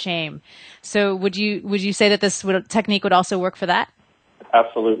eradicate shame. So would you say that this technique would also work for that?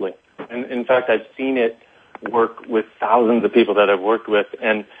 Absolutely. And in fact, I've seen it work with thousands of people that I've worked with,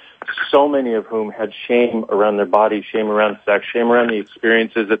 and so many of whom had shame around their body, shame around sex, shame around the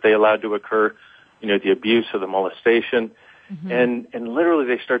experiences that they allowed to occur, the abuse or the molestation. And literally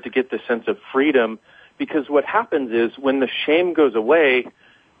they start to get this sense of freedom, because what happens is when the shame goes away,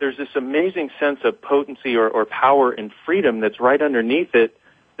 there's this amazing sense of potency or power and freedom that's right underneath it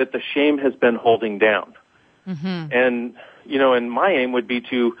that the shame has been holding down. And, and my aim would be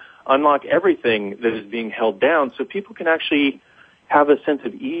to unlock everything that is being held down so people can actually have a sense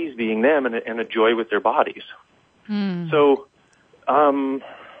of ease being them and a joy with their bodies. So,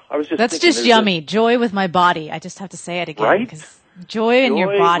 I was just That's just yummy. Joy with my body. I just have to say it again. Right? Because joy in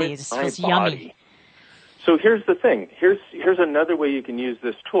your body just feels yummy. So here's the thing. Here's another way you can use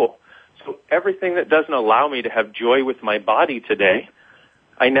this tool. So everything that doesn't allow me to have joy with my body today,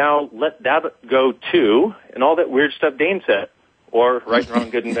 I now let that go too, and all that weird stuff Dain said, or right and wrong,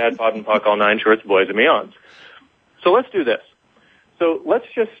 good and bad, pod and puck, all nine shorts, boys and beyonds. So let's do this. So let's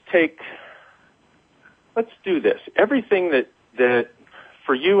do this. Everything that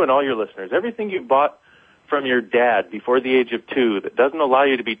for you and all your listeners, everything you bought from your dad before the age of 2 that doesn't allow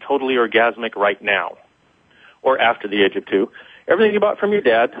you to be totally orgasmic right now or after the age of 2, everything you bought from your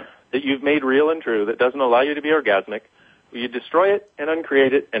dad that you've made real and true that doesn't allow you to be orgasmic, will you destroy it and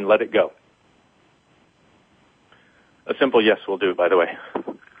uncreate it and let it go? A simple yes will do, by the way.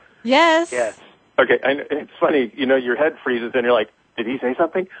 Yes. Yes. Okay, it's funny, your head freezes and you're like, did he say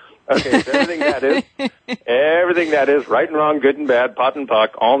something? Okay, so everything that is, right and wrong, good and bad, pot and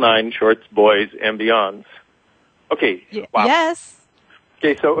puck, all nine, shorts, boys, and beyonds. Okay, wow. Yes.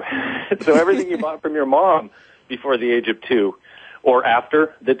 Okay, so everything you bought from your mom before the age of 2 or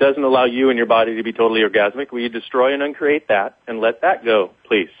after that doesn't allow you and your body to be totally orgasmic, will you destroy and uncreate that and let that go,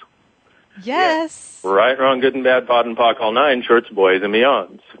 please? Yes. Right, wrong, good and bad, pot and puck, all nine, shorts, boys, and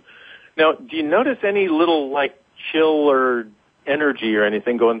beyonds. Now, do you notice any little, chill or energy or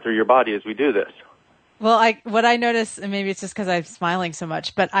anything going through your body as we do this? Well, what I notice, and maybe it's just because I'm smiling so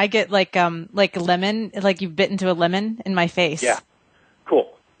much, but I get like lemon, like you've bit into a lemon in my face. Yeah.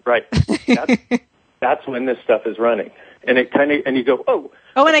 Cool. Right. That's when this stuff is running. And and you go, oh.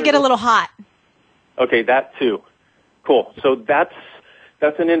 Oh, and I get a little hot. Okay, that too. Cool. So that's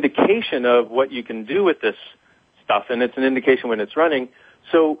an indication of what you can do with this stuff, and it's an indication when it's running.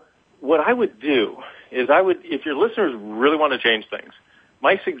 So what I would do is if your listeners really want to change things,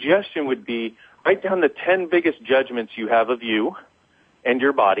 my suggestion would be write down the 10 biggest judgments you have of you and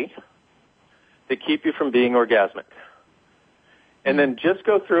your body that keep you from being orgasmic. And then just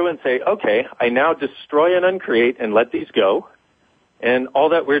go through and say, okay, I now destroy and uncreate and let these go. And all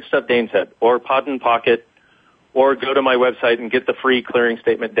that weird stuff Dain said, or Pod and Pocket, or go to my website and get the free clearing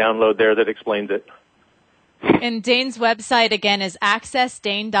statement download there that explains it. And Dain's website, again, is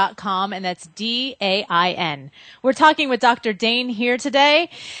accessdain.com, and that's DAIN. We're talking with Dr. Dain Heer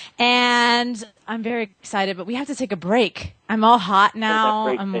today, and I'm very excited, but we have to take a break. I'm all hot now.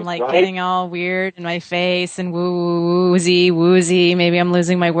 I'm getting all weird in my face and woozy. Maybe I'm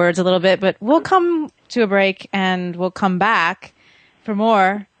losing my words a little bit, but we'll come to a break, and we'll come back for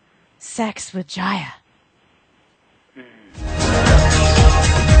more Sex with Jaya.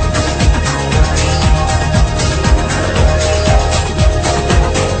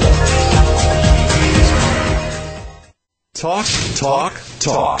 Talk, talk,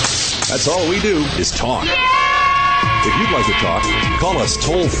 talk. That's all we do is talk. If you'd like to talk, call us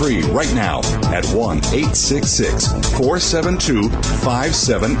toll-free right now at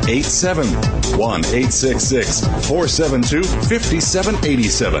 1-866-472-5787.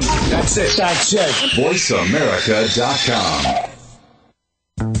 1-866-472-5787. That's it.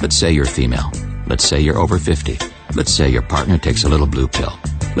 VoiceAmerica.com. Let's say you're female. Let's say you're over 50. Let's say your partner takes a little blue pill.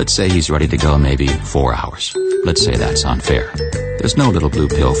 Let's say he's ready to go maybe 4 hours. Let's say that's unfair. There's no little blue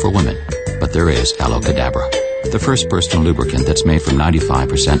pill for women, but there is Aloe Cadabra, the first personal lubricant that's made from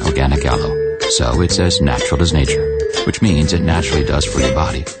 95% organic aloe. So it's as natural as nature, which means it naturally does for your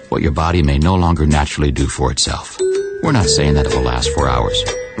body what your body may no longer naturally do for itself. We're not saying that it will last 4 hours,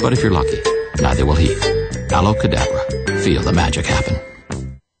 but if you're lucky, neither will he. Aloe Cadabra. Feel the magic happen.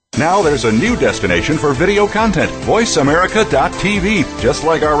 Now there's a new destination for video content, voiceamerica.tv, just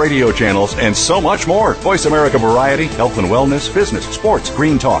like our radio channels and so much more. Voice America Variety, Health and Wellness, Business, Sports,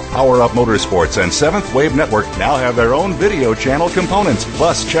 Green Talk, Power Up Motorsports, and Seventh Wave Network now have their own video channel components.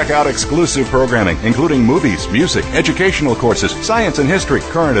 Plus, check out exclusive programming, including movies, music, educational courses, science and history,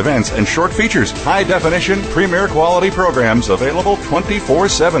 current events, and short features. High-definition, premier quality programs available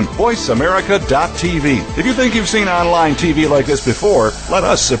 24/7. VoiceAmerica.tv. If you think you've seen online TV like this before, let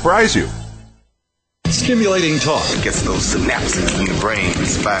us surprise you. Stimulating talk. It gets those synapses in the brain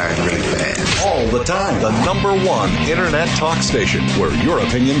firing really fast. All the time. The #1 Internet talk station where your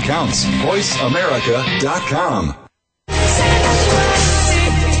opinion counts. VoiceAmerica.com.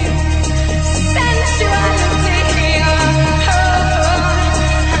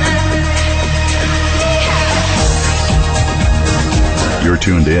 You're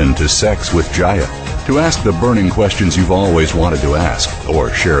tuned in to Sex with Jaya. To ask the burning questions you've always wanted to ask,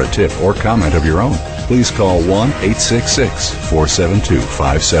 or share a tip or comment of your own, please call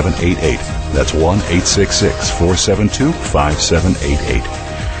 1-866-472-5788. That's 1-866-472-5788.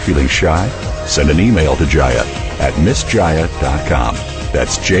 Feeling shy? Send an email to Jaya at MissJaya.com.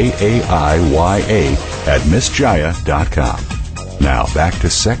 That's JAIYA at MissJaya.com. Now back to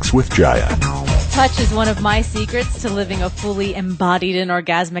Sex with Jaya. Touch is one of my secrets to living a fully embodied and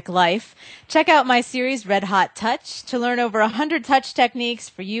orgasmic life. Check out my series, Red Hot Touch, to learn over 100 touch techniques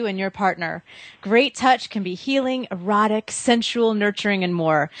for you and your partner. Great touch can be healing, erotic, sensual, nurturing, and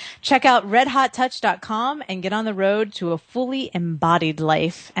more. Check out redhottouch.com and get on the road to a fully embodied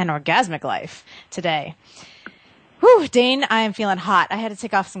life and orgasmic life today. Whew, Dain, I am feeling hot. I had to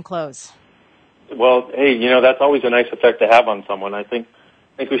take off some clothes. Well, hey, that's always a nice effect to have on someone. I think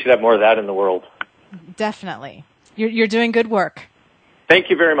we should have more of that in the world. Definitely. You're doing good work. Thank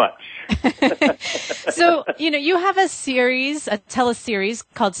you very much. So, you have a teleseries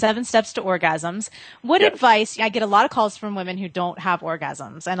called 7 Steps to Orgasms. What advice, I get a lot of calls from women who don't have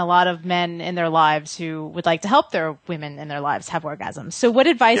orgasms and a lot of men in their lives who would like to help their women in their lives have orgasms. So what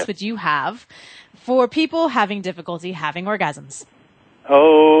advice would you have for people having difficulty having orgasms?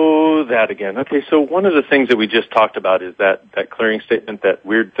 Oh, that again. Okay, so one of the things that we just talked about is that clearing statement, that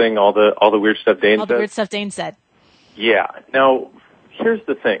weird thing, all the weird stuff Dain said. All the weird stuff Dain said. Yeah. Now, here's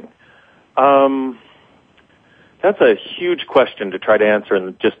the thing. That's a huge question to try to answer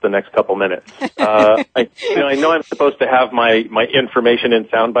in just the next couple minutes. I know I'm supposed to have my information in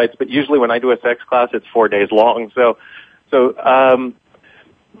sound bites, but usually when I do a sex class, it's 4 days long. So,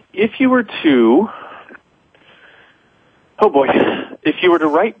 if you were to... Oh boy. If you were to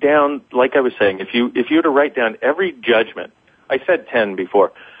write down, like I was saying, if you were to write down every judgment, I said 10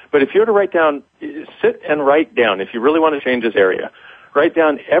 before, but if you were to write down, sit and write down, if you really want to change this area, write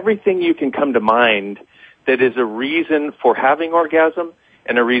down everything you can come to mind that is a reason for having orgasm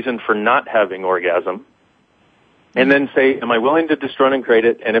and a reason for not having orgasm. And then say, am I willing to destroy and create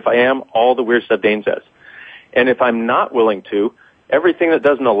it? And if I am, all the weird stuff Dain says. And if I'm not willing to, everything that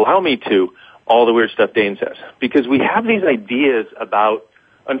doesn't allow me to, all the weird stuff Dain says. Because we have these ideas about,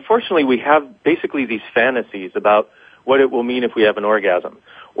 unfortunately, we have basically these fantasies about what it will mean if we have an orgasm,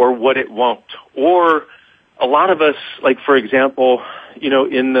 or what it won't. Or a lot of us, like for example,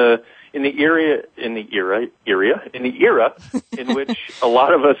 in the era in which a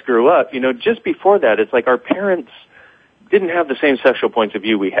lot of us grew up, just before that, it's like our parents didn't have the same sexual points of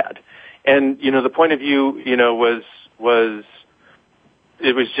view we had. And, the point of view, was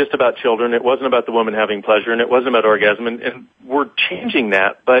it was just about children. It wasn't about the woman having pleasure, and it wasn't about orgasm. And we're changing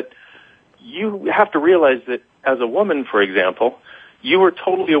that, but you have to realize that as a woman, for example, you were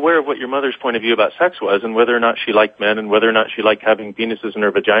totally aware of what your mother's point of view about sex was, and whether or not she liked men, and whether or not she liked having penises in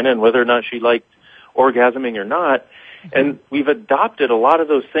her vagina, and whether or not she liked orgasming or not. And we've adopted a lot of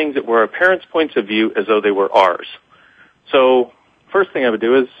those things that were our parents' points of view as though they were ours. So first thing I would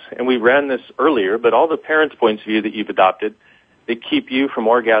do is, and we ran this earlier, but all the parents' points of view that you've adopted, they keep you from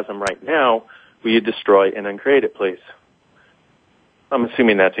orgasm right now, will you destroy and uncreate it, please? I'm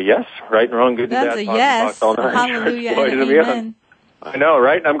assuming that's a yes, right and wrong, good and bad. That's a yes. Hallelujah and amen. I know,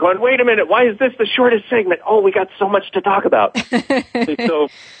 right? And I'm going, wait a minute, why is this the shortest segment? Oh, we got so much to talk about. So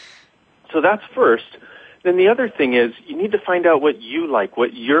that's first. Then the other thing is, you need to find out what you like,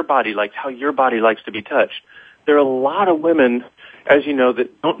 what your body likes, how your body likes to be touched. There are a lot of women, as you know,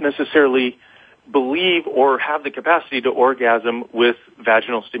 that don't necessarily believe or have the capacity to orgasm with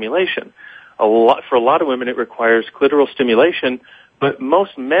vaginal stimulation. For a lot of women, it requires clitoral stimulation, but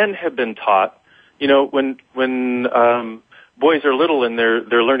most men have been taught, when boys are little and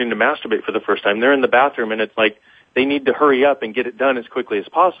they're learning to masturbate for the first time, they're in the bathroom and it's like they need to hurry up and get it done as quickly as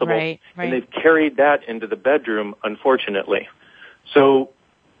possible. Right. And they've carried that into the bedroom, unfortunately. So,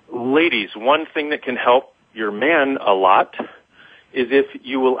 ladies, one thing that can help your man a lot is if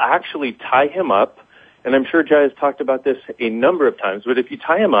you will actually tie him up, and I'm sure Jai has talked about this a number of times, but if you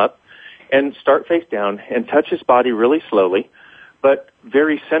tie him up and start face down and touch his body really slowly, but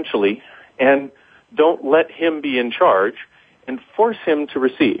very sensually, and don't let him be in charge, and force him to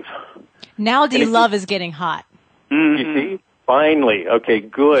receive. Now love is getting hot. You see? Finally. Okay,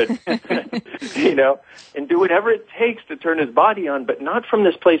 good. You know, and do whatever it takes to turn his body on, but not from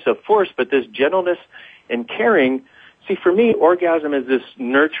this place of force, but this gentleness and caring. See, for me, orgasm is this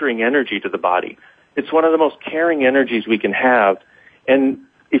nurturing energy to the body. It's one of the most caring energies we can have. And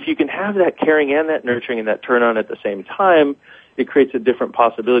if you can have that caring and that nurturing and that turn on at the same time, it creates a different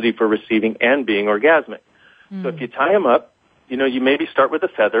possibility for receiving and being orgasmic. So if you tie him up, you know, you maybe start with a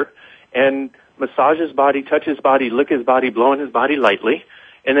feather and massage his body, touch his body, lick his body, blow on his body lightly,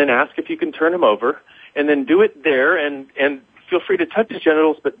 and then ask if you can turn him over, and then do it there, and feel free to touch his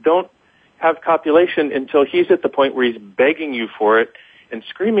genitals, but don't have copulation until he's at the point where he's begging you for it and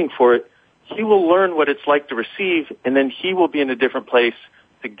screaming for it. He will learn what it's like to receive, and then he will be in a different place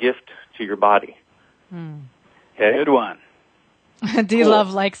to gift to your body. Okay? Good one.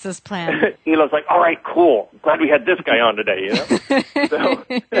 D-Love likes this plan. D-Love's like, all right, cool. Glad we had this guy on today, you know?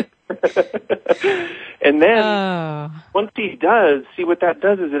 And then, once he does, see what that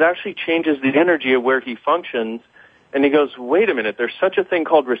does is it actually changes the energy of where he functions, and he goes, wait a minute, there's such a thing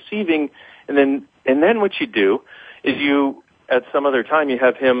called receiving, and then what you do is you, at some other time, you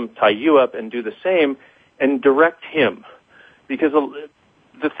have him tie you up and do the same, and direct him. Because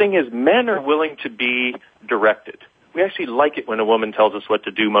the thing is, men are willing to be directed. We actually like it when a woman tells us what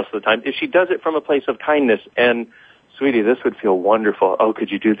to do most of the time. If she does it from a place of kindness and, sweetie, this would feel wonderful. Oh,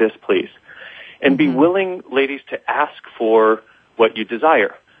 could you do this, please? And be willing, ladies, to ask for what you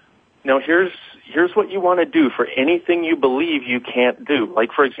desire. Now, here's what you want to do for anything you believe you can't do.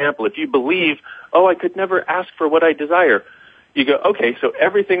 Like, for example, if you believe, oh, I could never ask for what I desire, you go, okay, so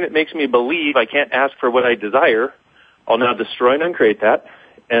everything that makes me believe I can't ask for what I desire, I'll now destroy and uncreate that,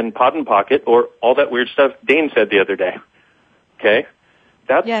 and pot and pocket, or all that weird stuff Dain said the other day. Okay?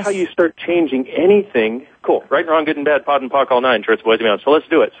 That's how you start changing anything. Cool. Right and wrong, good and bad, pot and pock, all nine, shirts, boys and beyond. So let's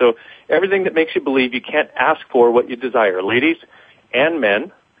do it. So everything that makes you believe you can't ask for what you desire. Ladies and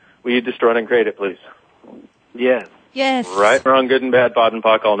men, will you destroy and create it, please? Yes. Yes. Right and wrong, good and bad, pot and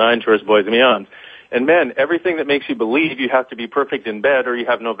pock, all nine, shirts, boys and beyond. And men, everything that makes you believe you have to be perfect in bed or you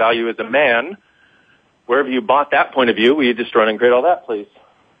have no value as a man, wherever you bought that point of view, will you destroy and create all that, please?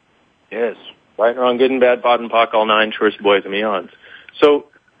 Yes. Right and wrong, good and bad, pot and pock, all nine, shorts, boys and beyonds. So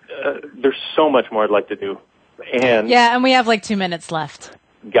there's so much more I'd like to do. And we have like 2 minutes left.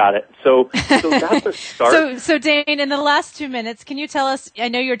 Got it. So that's a start. So Dain, in the last 2 minutes, can you tell us, I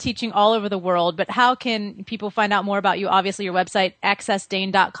know you're teaching all over the world, but how can people find out more about you? Obviously, your website,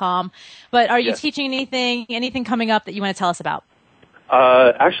 accessdain.com. But are you teaching anything coming up that you want to tell us about?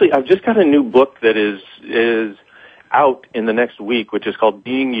 Actually, I've just got a new book that is out in the next week, which is called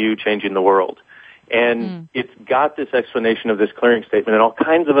Being You, Changing the World. And it's got this explanation of this clearing statement and all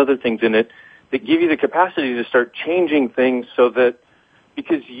kinds of other things in it that give you the capacity to start changing things so that,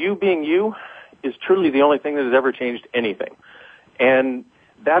 because you being you is truly the only thing that has ever changed anything. And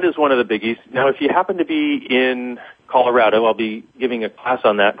that is one of the biggies. Now, if you happen to be in Colorado, I'll be giving a class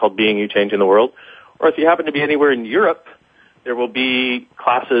on that called Being You, Changing the World. Or if you happen to be anywhere in Europe, there will be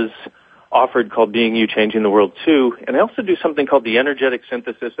classes offered called Being You, Changing the World too. And I also do something called the energetic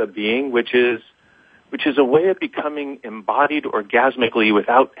synthesis of being, which is a way of becoming embodied orgasmically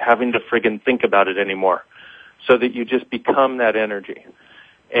without having to friggin' think about it anymore, so that you just become that energy.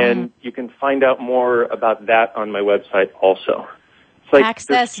 And you can find out more about that on my website also. It's like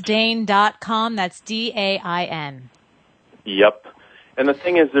accessdain.com, that's DAIN. Yep. And the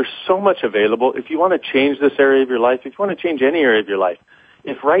thing is, there's so much available. If you want to change this area of your life, if you want to change any area of your life,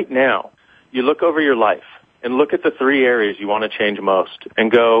 if right now you look over your life and look at the 3 areas you want to change most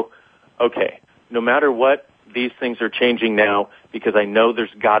and go, okay, no matter what, these things are changing now because I know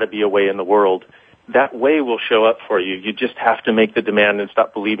there's got to be a way in the world. That way will show up for you. You just have to make the demand and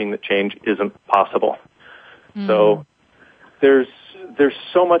stop believing that change isn't possible. So there's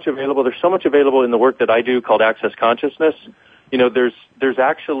so much available. There's so much available in the work that I do called Access Consciousness. You know, there's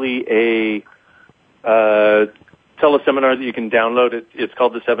actually a teleseminar that you can download. It's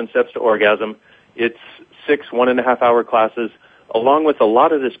called the 7 Steps to Orgasm. It's 6 1.5-hour classes, along with a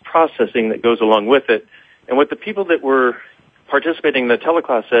lot of this processing that goes along with it. And what the people that were participating in the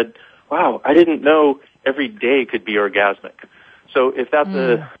teleclass said, wow, I didn't know every day could be orgasmic. So if that's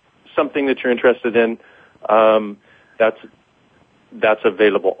something that you're interested in, that's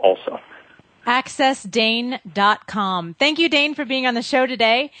available also. accessdain.com. Thank you, Dain, for being on the show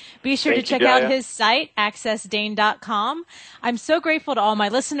today. Be sure to check out his site, accessdain.com. I'm so grateful to all my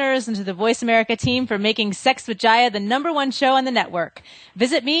listeners and to the Voice America team for making Sex with Jaya the #1 show on the network.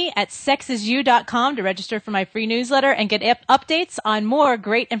 Visit me at sexisyou.com to register for my free newsletter and get updates on more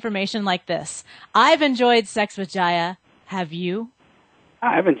great information like this. I've enjoyed Sex with Jaya. Have you?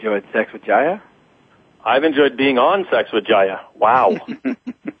 I've enjoyed Sex with Jaya. I've enjoyed being on Sex with Jaya. Wow.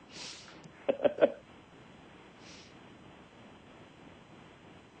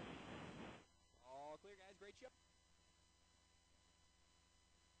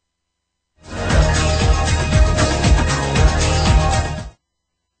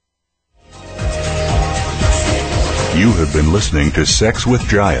 You have been listening to Sex with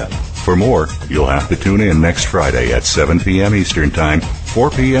Jaya. For more, you'll have to tune in next Friday at 7 p.m. Eastern Time,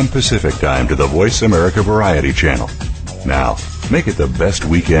 4 p.m. Pacific Time to the Voice America Variety Channel. Now, make it the best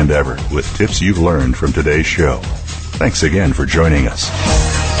weekend ever with tips you've learned from today's show. Thanks again for joining us.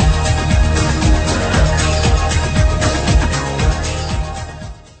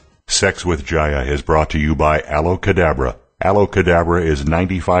 Sex with Jaya is brought to you by Aloe Cadabra. Aloe Cadabra is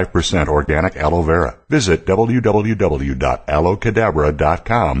 95% organic aloe vera. Visit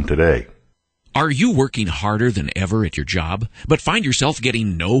www.aloecadabra.com today. Are you working harder than ever at your job, but find yourself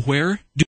getting nowhere?